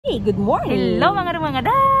Hey, good morning! Hello mga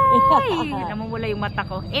day! Namumula yung mata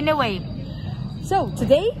ko. Anyway. So,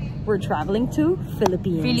 today, we're traveling to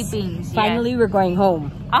Philippines. Philippines, Finally, yes. We're going home.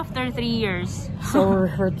 After 3 years. So,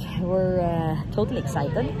 we're totally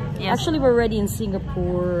excited. Yes. Actually, we're already in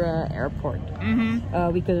Singapore airport.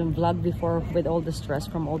 We couldn't vlog before with all the stress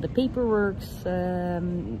from all the paperwork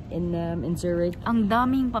in Zurich. Ang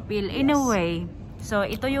daming papel. Anyway. So,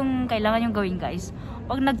 ito yung kailangan yung gawin, guys.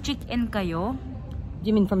 Pag nag-check-in kayo,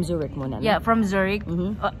 You mean from Zurich muna? yeah, from Zurich.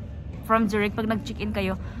 From Zurich, pag nag-check-in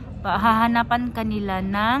kayo, hahanapan kanila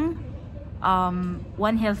ng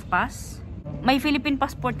One Health Pass. May Philippine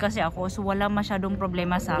passport kasi ako, so wala masyadong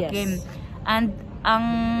problema sa akin. Yes. And ang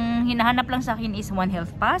hinahanap lang sa akin is One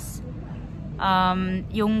Health Pass,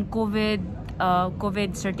 yung COVID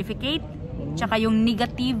certificate, tsaka yung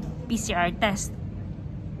negative PCR test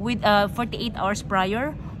with 48 hours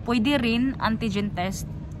prior. Pwede rin antigen test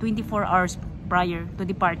 24 hours prior to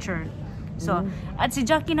departure. So, at si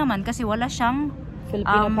Jackie naman kasi wala siyang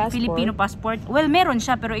Filipino passport. Well, meron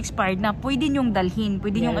siya pero expired na. Pwede niyong dalhin,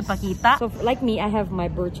 pwede niyong ipakita. So, like me, I have my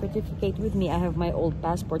birth certificate with me. I have my old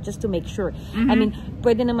passport just to make sure. I mean,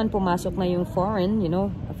 pwede naman pumasok na yung foreign, you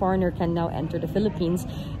know, a foreigner can now enter the Philippines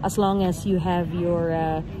as long as you have your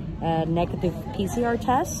negative PCR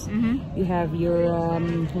test. You have your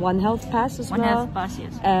One Health Pass as well. One Health Pass,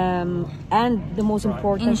 yes. And the most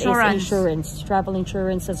important is insurance. Travel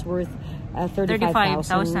insurance that's worth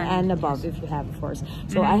 35,000 and above if you have, of course.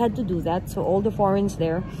 So I had to do that. So all the foreigners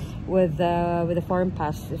there with a foreign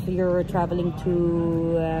pass, if you're traveling to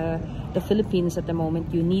the Philippines at the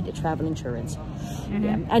moment, you need a travel insurance.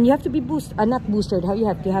 Yeah. And you have to be not boosted. You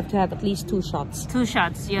have to have at least 2 shots. 2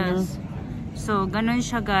 shots, yes. So, ganun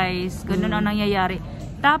siya guys. Ganun ang nangyayari.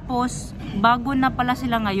 Tapos, bago na pala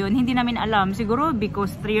sila ngayon, hindi namin alam. Siguro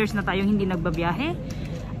because 3 years na tayong hindi nagbabiyahe.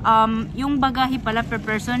 Yung bagahe pala per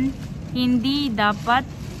person, hindi dapat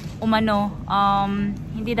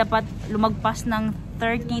hindi dapat lumagpas ng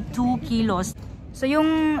 32 kilos. So,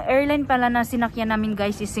 yung airline pala na sinakyan namin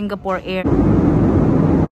guys is Singapore Air.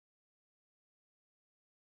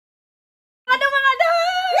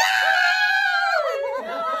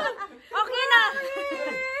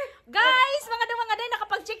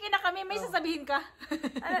 May sasabihin ka?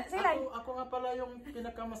 Ako nga pala yung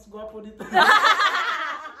pinakamas gwapo dito.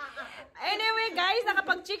 Anyway guys,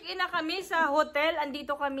 nakapag-check-in na kami sa hotel.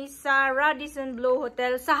 Andito kami sa Radisson Blu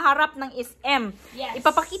Hotel sa harap ng SM. Yes.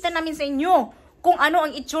 Ipapakita namin sa inyo kung ano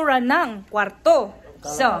ang itsura ng kwarto.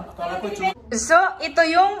 So ito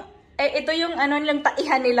yung ano nilang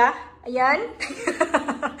taihan nila. Ayan.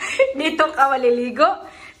 Dito ka maliligo.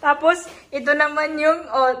 Tapos, ito naman yung,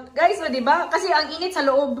 guys, diba? Kasi ang init sa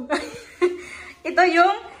loob. Ito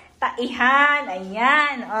yung taihan.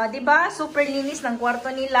 Ayan. Diba? Super linis ng kwarto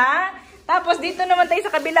nila. Tapos, dito naman tayo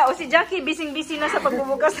sa kabila. Si Jackie, busy-busy na sa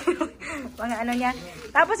pagbubukas. Mga ano niya.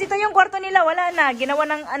 Tapos, ito yung kwarto nila. Wala na. Ginawa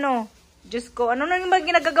ng Diyos ko, ano nang mga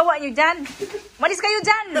ginagagawa nyo dyan? Malis kayo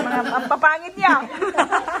dyan! Mga papangit niya.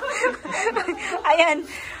 Ayan.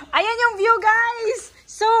 Ayan yung view, guys!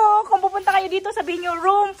 So, kung pupunta kayo dito, sabihin nyo,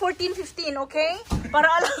 room 1415, okay? Para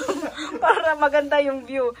para maganda yung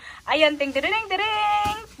view. Ayan,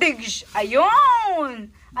 ting-tiring-tiring! Tigsh!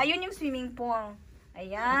 Ayun! Ayun yung swimming pool.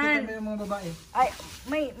 Ayan. Nakita mo yung mga babae?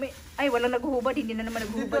 Ay, walang naghuhubad. Hindi na naman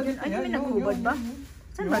naghuhubad yun. Ay, may naghuhubad ba?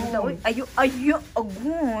 Saan ba ito? Ayun,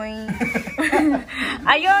 agoy.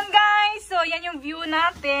 Ayun, guys. So, yan yung view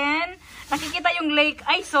natin. Nakikita yung lake.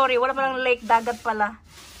 Ay, sorry. Wala palang lake. Dagat pala.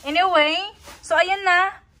 Anyway, so ayan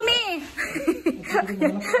na. Me!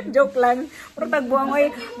 Joke lang. Pero tagbuang ay.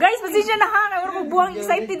 Guys, pasensya na ha. Pero magbuang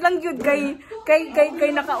excited lang yun. Kay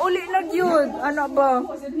nakauli na yun. Ano ba?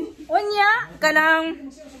 Unya, kanang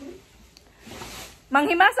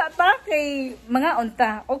manghimasa ta kay mga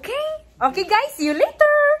unta. Okay? Okay guys, see you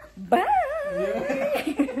later.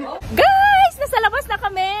 Bye! Guys, nasa labas na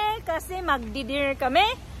kami kasi magdi-dinner kami.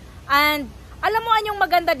 And alam mo anyong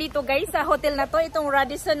maganda dito guys sa hotel na to, itong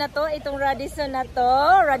Radisson na to,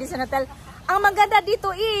 Radisson Hotel. Ang maganda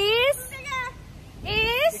dito is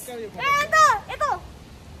ito.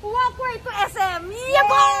 Walkway to SM.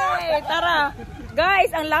 Yay! Tara.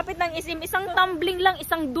 Guys, ang lapit ng SM, isang tumbling lang,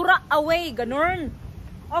 isang dura away, ganun.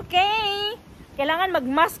 Okay. Kailangan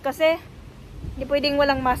mag-mask kasi hindi pwedeng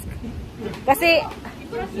walang mask. Kasi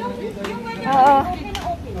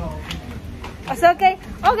So, okay.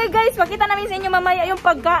 Okay guys, pakita namin sa inyo mamaya yung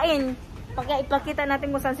pagkain. Ipakita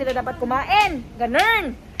natin kung saan sila dapat kumain.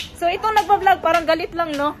 Ganun. So, itong nagpa-vlog parang galit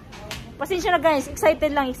lang, no? Pasensya na guys,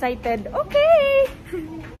 excited lang, excited. Okay.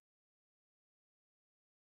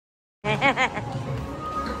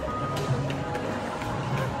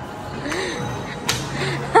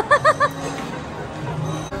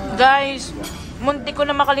 Guys, munti ko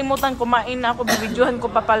na makalimutan, kumain na ako, bibidyohan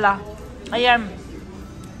ko pa pala. Ayan.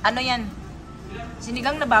 Ano yan?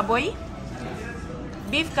 Sinigang na baboy?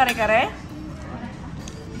 Beef kare-kare?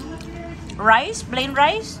 Rice? Plain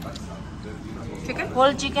rice? Chicken?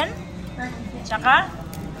 Whole chicken? Tsaka,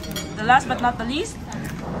 the last but not the least,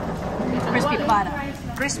 Crispy pata.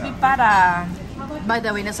 crispy pata. By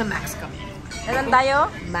the way, nasa Max kami. Saan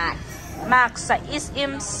tayo? Max. Max sa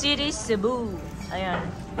SM City, Cebu. Ayan.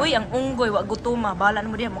 Uy, ang unggoy, wag gutuma. Bahala na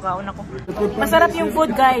mo diyan, mukhaon ako. Masarap yung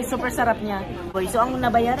food, guys. Super sarap niya. So, ang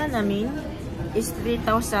nabayaran namin is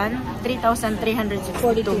 3,362.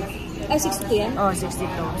 Ay, 62 yan? Oh, 62.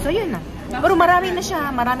 So, yun na. Pero marami na siya.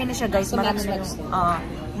 Marami na siya, guys. So, marami Max, na.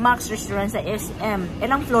 Max Restaurant sa SM.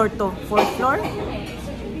 Ilang floor to? 4th floor?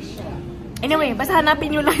 Anyway, basta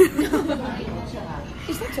hanapin nyo lang.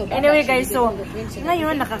 Anyway, guys, so,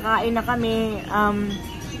 ngayon, nakakain na kami.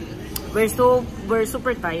 We're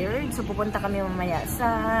super tired. So, pupunta kami mamaya sa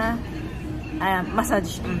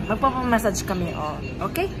massage. Magpapamassage kami. Oh.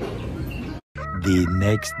 Okay? The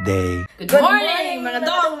next day. Good morning, mga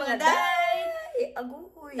dong, mga day!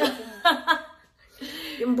 Agoy!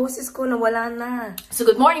 Yung boses ko nawala na. So,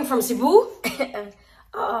 good morning from Cebu.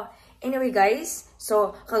 Anyway, guys.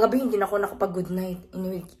 So, kagabi hindi na ako nakapag-good night.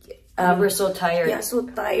 Anyway, We're so tired. Yeah, so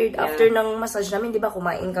tired. Yeah. After ng massage namin, di ba,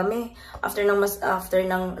 kumain kami. After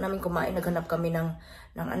namin kumain, naghanap kami ng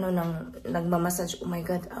nagmamassage. Oh my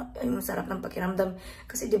God, ay masarap ng pakiramdam.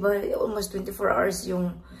 Kasi di ba, almost 24 hours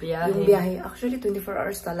yung biyahe. Actually, 24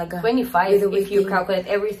 hours talaga. 25 if you calculate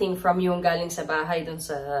everything from yung galing sa bahay dun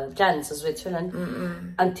sa Switzerland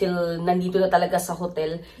until nandito na talaga sa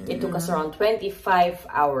hotel. It took us around 25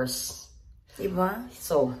 hours. Diba?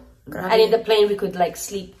 So, and in the plane, we could like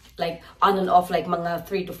sleep like on and off like mga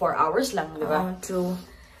 3 to 4 hours lang, diba? True.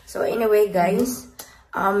 So anyway, guys,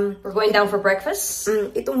 we're going down for breakfast.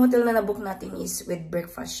 Itong hotel na nabook natin is with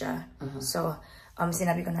breakfast siya. So,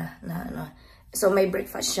 sinabi ko na. So, may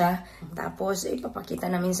breakfast siya. Tapos, ipapakita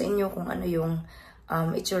namin sa inyo kung ano yung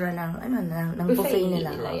itsura ng buffet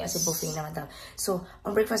nila. Yes. Kasi buffet naman daw. So,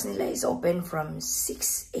 ang breakfast nila is open from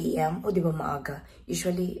 6 a.m. O, di ba maaga?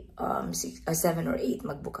 Usually, 7 or 8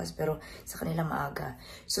 magbukas. Pero, sa kanila maaga.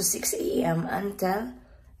 So, 6 a.m. until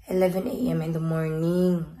 11 a.m. in the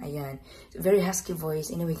morning. Ayan. Very husky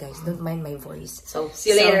voice. Anyway, guys, don't mind my voice. So,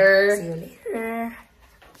 see you later. See you later.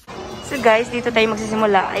 So, guys, dito tayo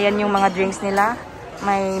magsisimula. Ayan yung mga drinks nila.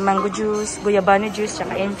 May mango juice, guyabano juice,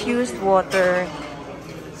 tsaka infused water.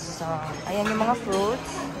 So, ayan yung mga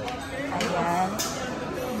fruits. Ayan.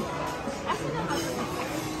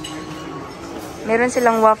 Meron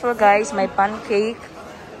silang waffle, guys. May pancake.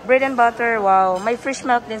 Bread and butter. Wow. May fresh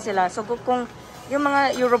milk din sila. So, kung yung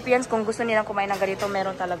mga Europeans, kung gusto nilang kumain ng ganito,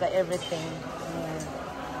 meron talaga everything.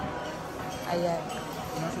 Ayan.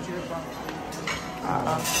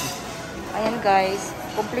 Ayan, guys.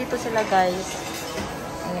 Kompleto sila, guys.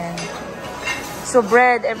 Ayan. So,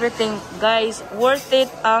 bread, everything. Guys, worth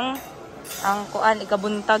it ang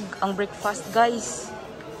ikabuntag, ang breakfast, guys.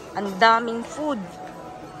 Ang daming food.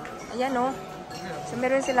 Ayan, oh. So,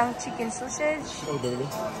 meron silang chicken sausage.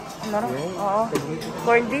 Ano? Oo.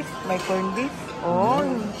 Corned beef. May corned beef. Oh.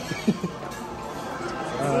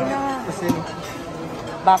 Sino?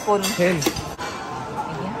 Bakon. Hen.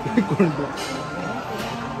 Ayan.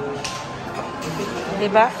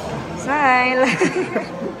 Diba? Smile.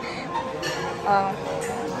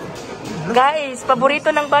 Guys, paborito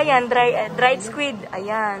ng bayan, dried squid.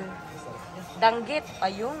 Ayan. Danggit.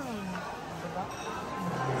 Ayun. Diba?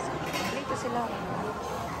 Paborito sila.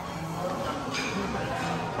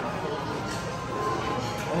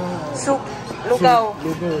 Soup. Lugaw.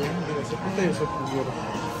 Lugaw. Ito yung soup siguro.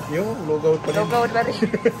 Yung lugaw pa rin. Lugaw pa rin.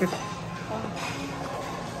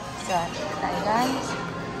 So, tayo, guys.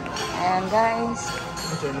 Ayan, guys.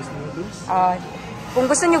 Chinese noodles. Kung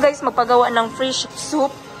gusto nyo, guys, magpagawa ng fish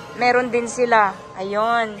soup, meron din sila.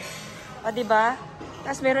 Ayun. O, diba?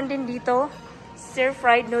 Tapos, meron din dito,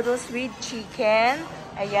 stir-fried noodles with chicken.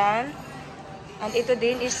 Ayan. And ito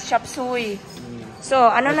din is chop suey. So,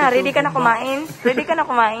 ano na? Ready ka na kumain? Ready ka na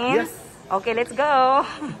kumain? Yes. Okay, let's go.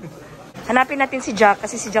 Hanapin natin si Jack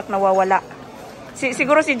kasi si Jack nawawala.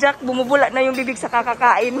 Siguro si Jack bumubula na yung bibig sa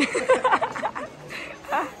kakakain.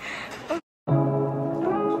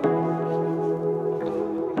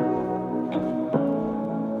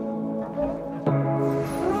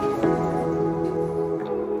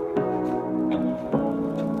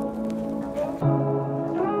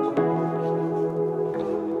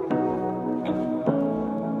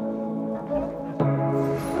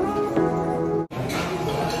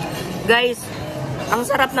 Guys, ang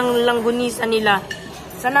sarap ng langgunisa nila.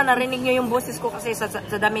 Sana narinig nyo yung boses ko kasi sa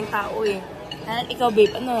daming tao eh. Ikaw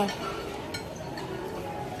babe, ano?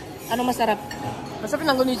 Ano masarap? Masarap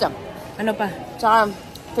ng gunisa. Ano pa? Tsaka,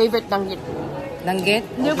 favorite langgit. Langgit?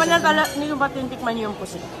 Hindi ko pa tintikman yung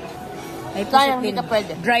pusit. Ay, Sayang, pusit hindi ka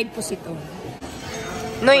pwede. Dried pusit oh.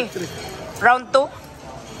 Noy, round 2? Wala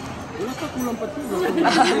pa, kulang pa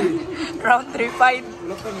 2. Round 3, 5.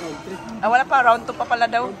 Wala pa, round 3. Wala pa, round 2 pa pala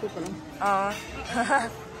daw. Round 2 pa lang.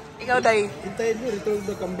 Ikaw, Day. Hintayin mo, return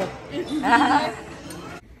the comeback.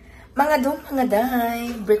 Mga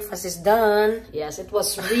day, breakfast is done. Yes, it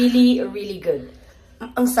was really, really good.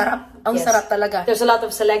 Ang sarap. Ang sarap talaga. There's a lot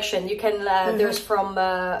of selection. You can, there's from,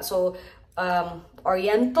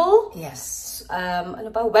 Oriental. Yes.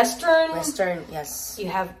 Ano ba? Western. Western, yes.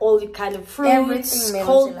 You have all kind of fruits,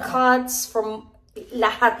 cold cuts from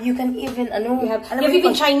lahat. You can even, you have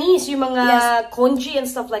even Chinese, yung mga congee and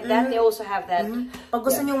stuff like that. They also have that. Pag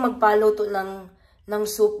gusto nyong magpaluto ng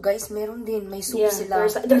soup, guys, meron din. May soup sila.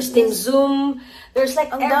 There's dim zoom. There's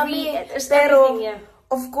like ang dami. Pero,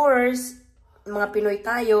 of course, mga Pinoy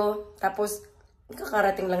tayo, tapos,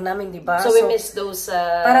 kakarating lang namin, di ba? So, we miss those...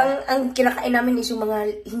 parang, ang kinakain namin is yung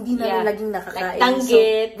mga hindi namin laging nakakain. Like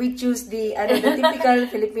tanggit. So, we choose the typical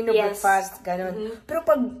Filipino breakfast, gano'n. Pero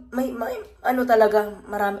pag, may talaga,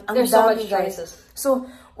 marami, ang there's so dami, much guys. choices.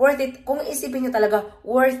 So, worth it. Kung isipin nyo talaga,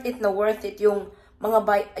 worth it yung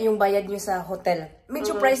yung bayad nyo sa hotel.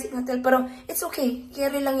 Medyo pricey ng hotel, pero it's okay.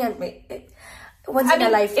 Carry lang yan. Once in a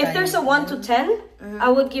lifetime. If there's a 1 to 10, I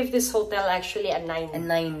would give this hotel actually a 9. A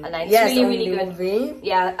 9. It's yes, really, really good. Babe.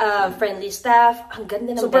 Yeah, friendly staff. Ang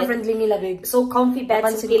ganda ng super bed. friendly nila, babe. So comfy beds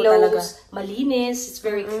and pillows. Malinis. It's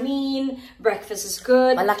very clean. Breakfast is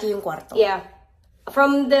good. Malaki yung kwarto. Yeah.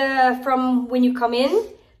 From when you come in,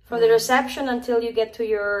 from the reception until you get to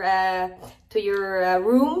your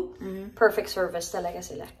room, perfect service talaga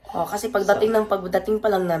sila. Oh, kasi pagdating pa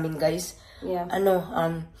lang namin, guys. Yeah.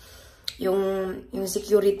 Yung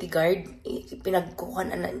security guard,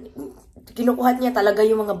 kinukuha niya talaga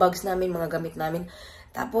yung mga bags namin, mga gamit namin.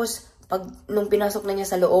 Tapos, nung pinasok na niya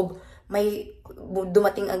sa loob, may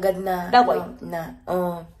dumating agad na... dumating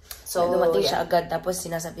siya agad. Tapos,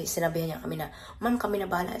 sinabihan niya kami na, ma'am, kami na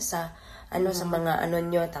bahala sa mga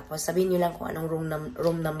nyo. Tapos, sabihin nyo lang kung anong room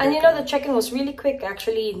number. And the check-in was really quick,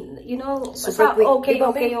 actually. Super quick.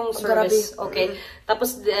 Okay yung service. Okay.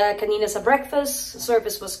 Tapos, kanina sa breakfast,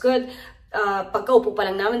 service was good. Pagkaupo pa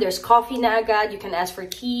lang namin, there's coffee na agad. You can ask for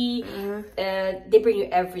tea. They bring you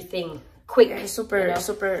everything quick. Yeah, super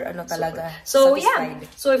talaga. So, satisfied.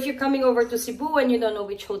 So, if you're coming over to Cebu and you don't know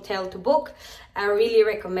which hotel to book, I really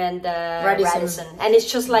recommend Radisson. And it's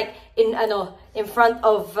just like in front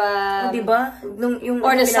of diba?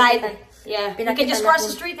 Or the side. Yeah. You can just cross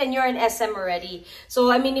the street and you're in SM already.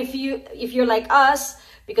 So I mean, if you're like us,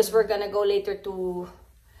 because we're gonna go later to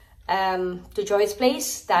Joy's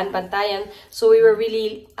place, Daan Bantayan. So we were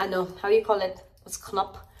really how you call it? What's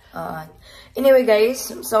knop? Anyway, guys,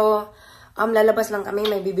 so lalabas lang kami,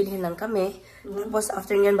 may bibilhin lang kami. Tapos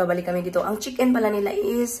after nyan, babalik kami dito. Ang check-in pala nila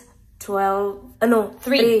is 3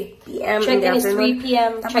 p.m. Check-in is 3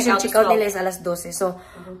 p.m. Tapos yung check-out nila is alas 12. So,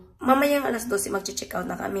 mamayang alas 12, mag-check-out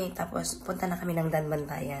na kami. Tapos, punta na kami ng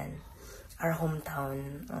Bantayan. Our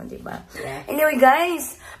hometown. Diba? Yeah. Anyway,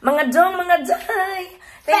 guys, mga day,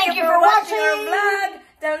 thank you for watching our vlog.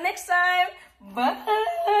 Till next time,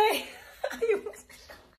 bye!